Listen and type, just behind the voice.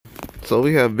So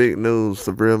we have big news.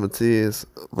 Subriel Matias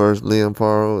versus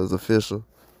Paro is official.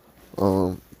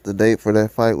 The date for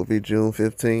that fight will be June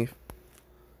 15th.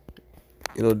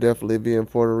 It'll definitely be in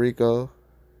Puerto Rico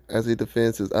as he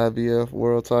defends his IBF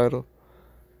world title.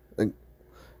 And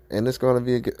it's going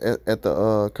to be at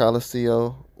the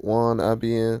Coliseo Juan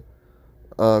IBN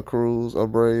Cruz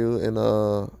Abreu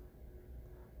and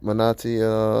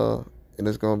Manati. And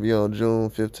it's going to be on June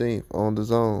 15th on the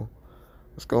zone.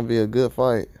 It's going to be a good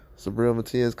fight. Subriel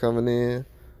Matias coming in.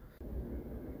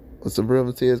 Subriel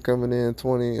Matias coming in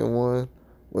 20-1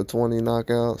 with 20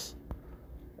 knockouts.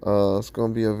 It's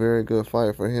gonna be a very good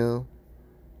fight for him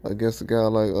against a guy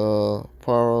like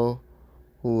Paro,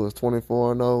 who is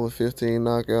 24-0 with 15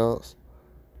 knockouts.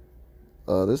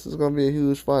 This is gonna be a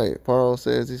huge fight. Paro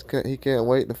says he can't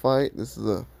wait to fight. This is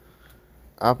a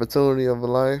opportunity of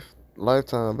a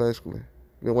lifetime, basically.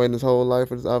 Been waiting his whole life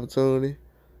for this opportunity.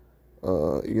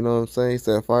 You know what I'm saying? He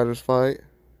said fighters fight,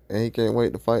 and he can't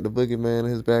wait to fight the boogeyman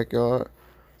in his backyard.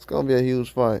 It's gonna be a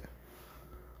huge fight.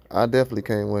 I definitely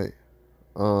can't wait.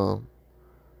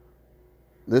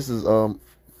 This is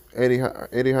Eddie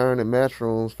Hearn and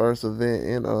Matchroom's first event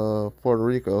in Puerto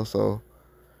Rico, so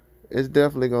it's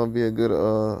definitely gonna be a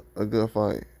good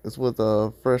fight. It's with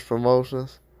Fresh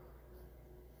Productions.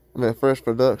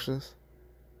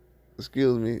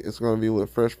 Excuse me. It's gonna be with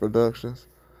Fresh Productions,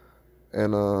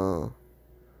 and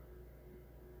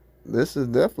this is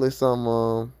definitely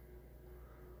something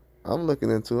I'm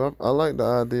looking into. I like the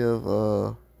idea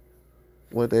of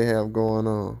what they have going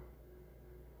on.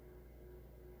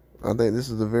 I think this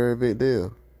is a very big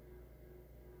deal.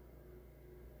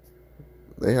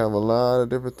 They have a lot of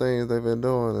different things they've been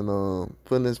doing, and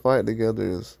putting this fight together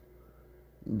is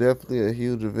definitely a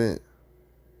huge event.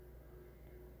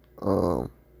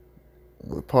 With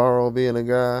Paro being a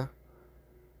guy,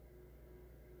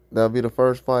 that'll be the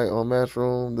first fight on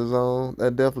Matchroom, the zone.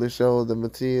 That definitely shows that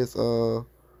Matias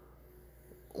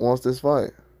wants this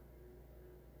fight.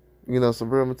 You know,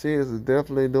 Subriel Matias is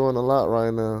definitely doing a lot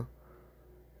right now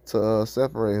to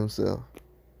separate himself.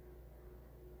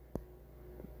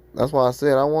 That's why I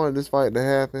said I wanted this fight to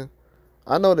happen.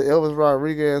 I know the Elvis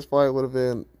Rodriguez fight would have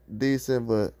been decent,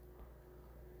 but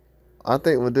I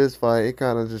think with this fight, it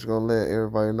kind of just going to let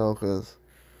everybody know, because,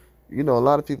 you know, a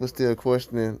lot of people still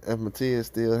questioning if Matias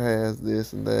still has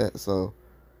this and that. So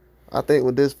I think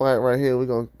with this fight right here, we're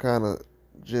going to kind of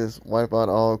just wipe out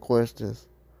all questions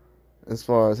as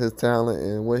far as his talent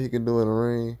and what he can do in the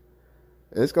ring.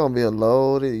 It's going to be a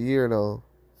loaded year, though.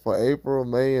 For April,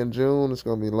 May, and June, it's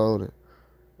going to be loaded.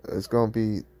 It's going to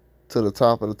be to the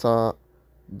top of the top.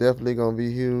 Definitely going to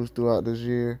be huge throughout this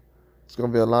year. It's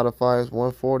going to be a lot of fights.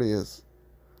 140 is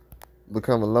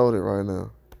becoming loaded right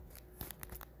now.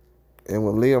 And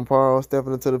with Paro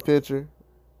stepping into the picture,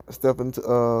 stepping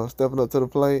up to the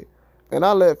plate, and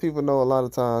I let people know a lot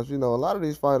of times, you know, a lot of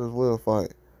these fighters will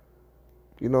fight.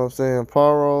 You know what I'm saying?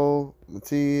 Paro,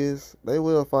 Matias, they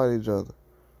will fight each other.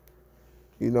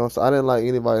 You know, so I didn't like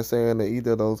anybody saying that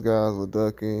either of those guys were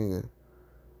ducking,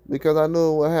 because I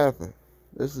knew what happened.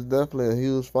 This is definitely a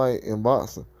huge fight in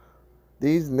boxing.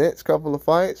 These next couple of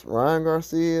fights, Ryan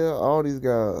Garcia, all these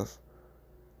guys,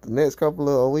 the next couple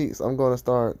of weeks, I'm going to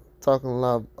start talking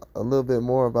a little bit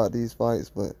more about these fights,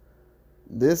 but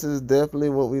this is definitely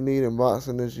what we need in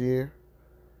boxing this year.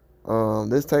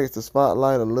 This takes the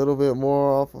spotlight a little bit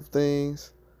more off of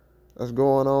things that's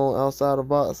going on outside of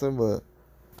boxing, but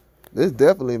this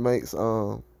definitely makes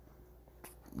the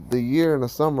year and the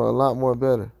summer a lot more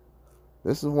better.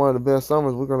 This is one of the best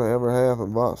summers we're going to ever have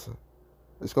in boxing.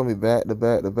 It's going to be back to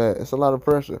back to back. It's a lot of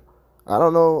pressure. I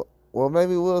don't know. Well,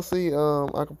 maybe we'll see.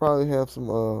 I could probably have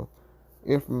some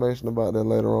information about that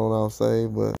later on, I'll say.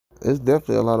 But it's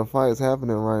definitely a lot of fights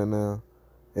happening right now.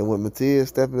 And with Matias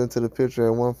stepping into the picture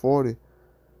at 140,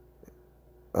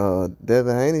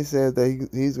 Devin Haney says that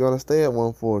he's going to stay at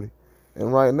 140.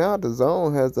 And right now, the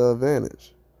zone has the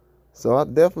advantage. So I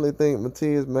definitely think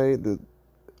Matias made the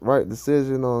right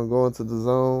decision on going to the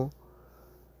zone.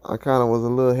 I kind of was a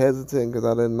little hesitant because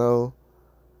I didn't know.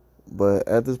 But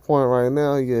at this point right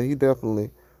now, yeah, he definitely,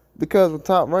 because the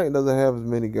Top Rank doesn't have as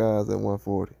many guys at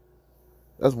 140.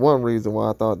 That's one reason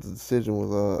why I thought the decision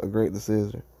was a great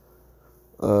decision.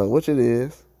 Which it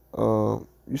is. You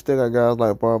still got guys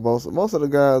like Barbosa. Most of the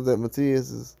guys that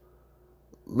Matias is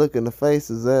looking to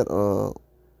face is at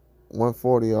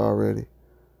 140 already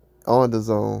on the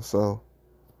zone. So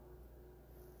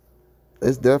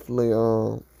it's definitely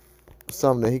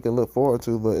something that he can look forward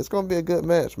to. But it's going to be a good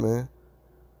match, man.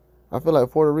 I feel like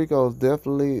Puerto Rico is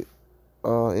definitely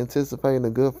anticipating a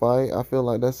good fight. I feel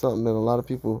like that's something that a lot of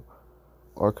people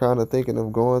are kind of thinking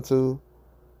of going to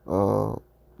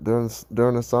during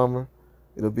the summer.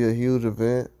 It'll be a huge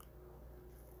event.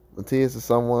 Matias is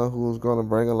someone who's going to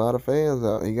bring a lot of fans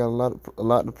out. He got a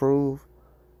lot to prove.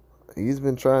 He's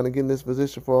been trying to get in this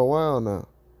position for a while now.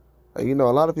 You know,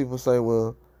 a lot of people say,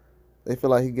 well, they feel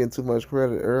like he's getting too much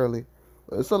credit early.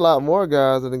 It's a lot more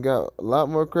guys that have got a lot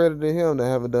more credit than him that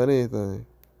haven't done anything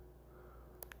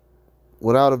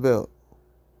without a belt.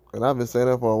 And I've been saying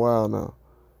that for a while now.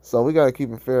 So we got to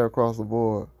keep it fair across the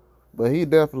board. But he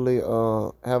definitely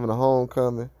having a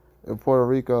homecoming in Puerto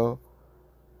Rico.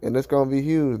 And it's going to be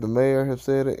huge. The mayor has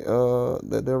said it,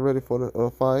 that they're ready for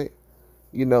the fight.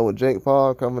 You know, with Jake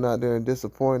Paul coming out there and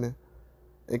disappointing,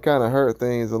 it kind of hurt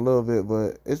things a little bit,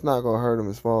 but it's not going to hurt him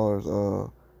as far as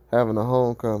having a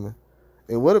homecoming.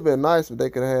 It would have been nice if they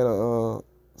could have had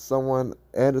someone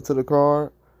added to the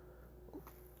card.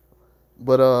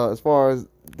 But as far as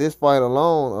this fight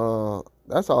alone,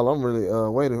 that's all I'm really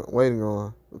waiting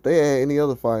on. If they add any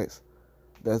other fights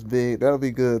that's big, that'll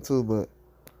be good too. But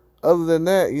other than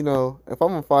that, you know, if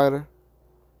I'm a fighter,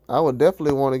 I would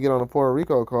definitely want to get on the Puerto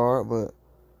Rico card, but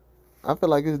I feel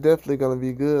like it's definitely going to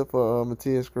be good for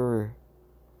Matias' career.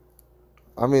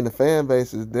 I mean, the fan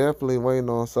base is definitely waiting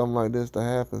on something like this to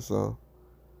happen. So,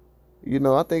 you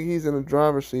know, I think he's in the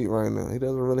driver's seat right now. He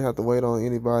doesn't really have to wait on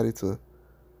anybody to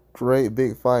create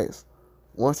big fights.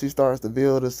 Once he starts to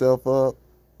build himself up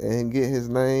and get his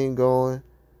name going,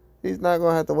 he's not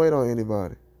going to have to wait on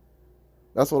anybody.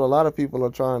 That's what a lot of people are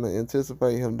trying to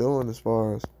anticipate him doing as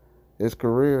far as his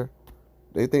career.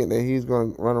 They think that he's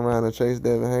going to run around and chase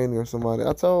Devin Haney or somebody.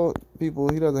 I told people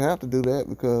he doesn't have to do that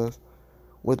because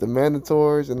with the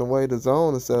mandatories and the way the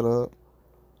zone is set up,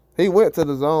 he went to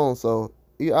the zone, so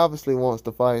he obviously wants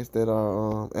the fights that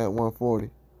are at 140.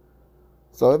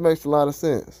 So it makes a lot of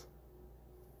sense.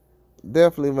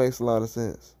 Definitely makes a lot of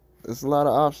sense. There's a lot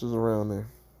of options around there.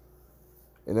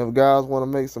 And if guys want to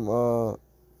make some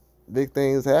big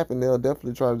things happen, they'll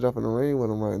definitely try to jump in the ring with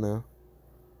him right now.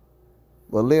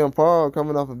 But Liam Paro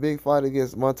coming off a big fight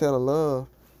against Montana Love,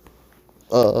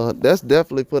 that's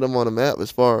definitely put him on the map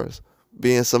as far as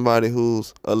being somebody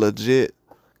who's a legit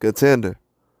contender.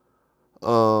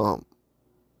 I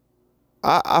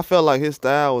felt like his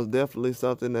style was definitely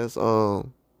something that's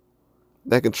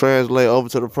that can translate over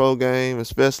to the pro game,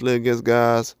 especially against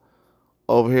guys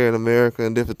over here in America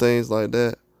and different things like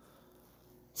that.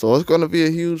 So it's gonna be a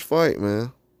huge fight,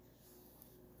 man.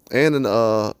 And in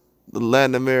the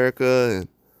Latin America and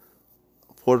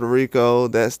Puerto Rico,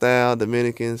 that style,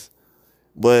 Dominicans.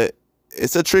 But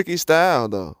it's a tricky style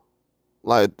though.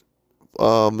 Like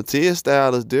Matias'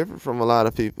 style is different from a lot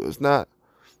of people. It's not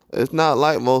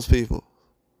like most people.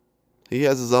 He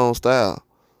has his own style.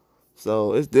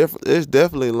 So it's different. It's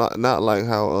definitely not like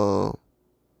how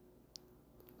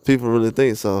people really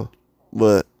think so.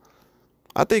 But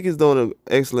I think he's doing an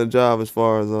excellent job as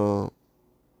far as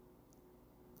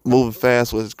moving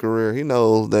fast with his career. He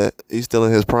knows that he's still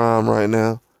in his prime right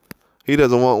now. He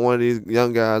doesn't want one of these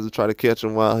young guys to try to catch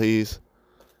him while he's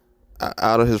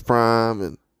out of his prime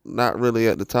and not really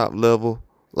at the top level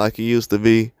like he used to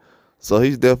be. So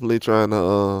he's definitely trying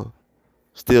to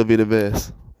still be the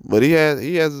best. But he has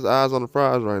his eyes on the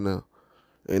prize right now.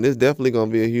 And it's definitely going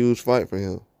to be a huge fight for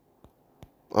him.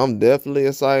 I'm definitely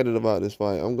excited about this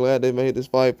fight. I'm glad they made this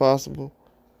fight possible.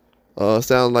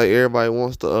 Sounds like everybody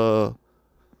wants to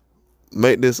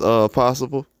make this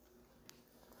possible.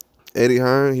 Eddie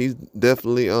Hearn, he's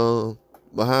definitely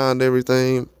behind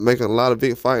everything, making a lot of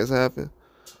big fights happen.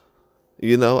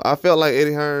 You know, I felt like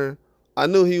Eddie Hearn, I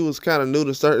knew he was kind of new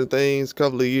to certain things a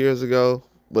couple of years ago,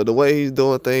 but the way he's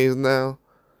doing things now,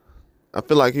 I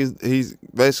feel like he's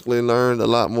basically learned a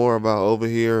lot more about over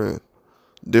here and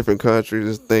different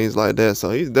countries and things like that.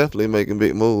 So he's definitely making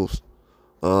big moves.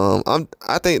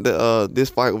 I think that this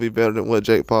fight will be better than what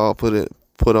Jake Paul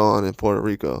put on in Puerto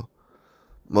Rico.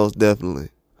 Most definitely.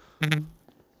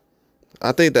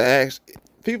 I think the action,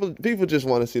 people just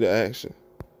want to see the action.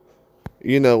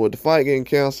 You know, with the fight getting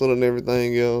canceled and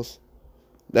everything else,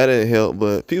 that didn't help.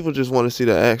 But people just want to see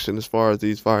the action as far as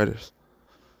these fighters.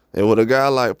 And with a guy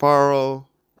like Paro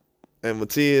and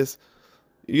Matias,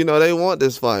 you know, they want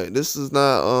this fight. This is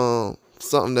not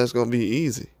something that's going to be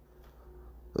easy.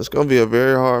 It's going to be a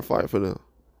very hard fight for them.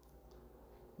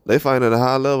 They fight at a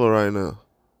high level right now.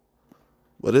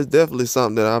 But it's definitely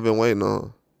something that I've been waiting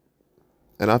on.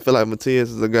 And I feel like Matias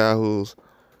is a guy who's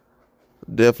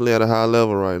definitely at a high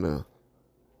level right now.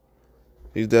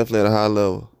 He's definitely at a high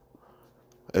level.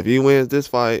 If he wins this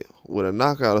fight with a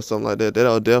knockout or something like that,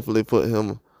 that'll definitely put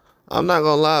him. I'm not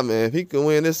gonna lie, man. If he can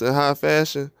win this in high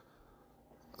fashion,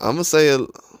 I'm gonna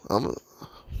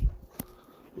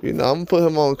put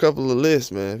him on a couple of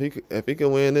lists, man. If he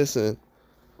can win this in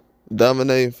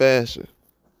dominating fashion,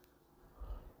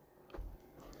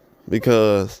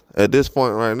 Because at this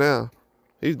point right now,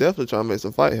 he's definitely trying to make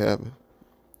some fight happen.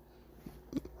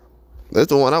 That's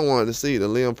the one I wanted to see, the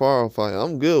Liam Paro fight.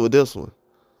 I'm good with this one.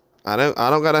 I don't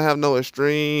gotta have no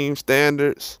extreme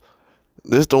standards.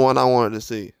 This is the one I wanted to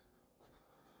see.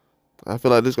 I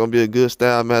feel like this is gonna be a good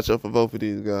style matchup for both of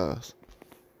these guys.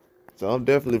 So I'm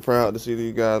definitely proud to see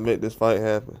these guys make this fight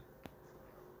happen.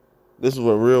 This is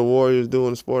what real warriors do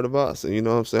in the sport of boxing. You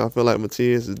know what I'm saying? I feel like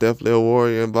Matias is definitely a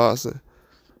warrior in boxing.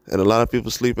 And a lot of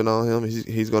people sleeping on him.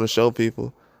 He's going to show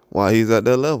people why he's at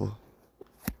that level.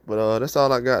 But that's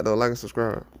all I got, though. Like and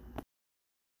subscribe.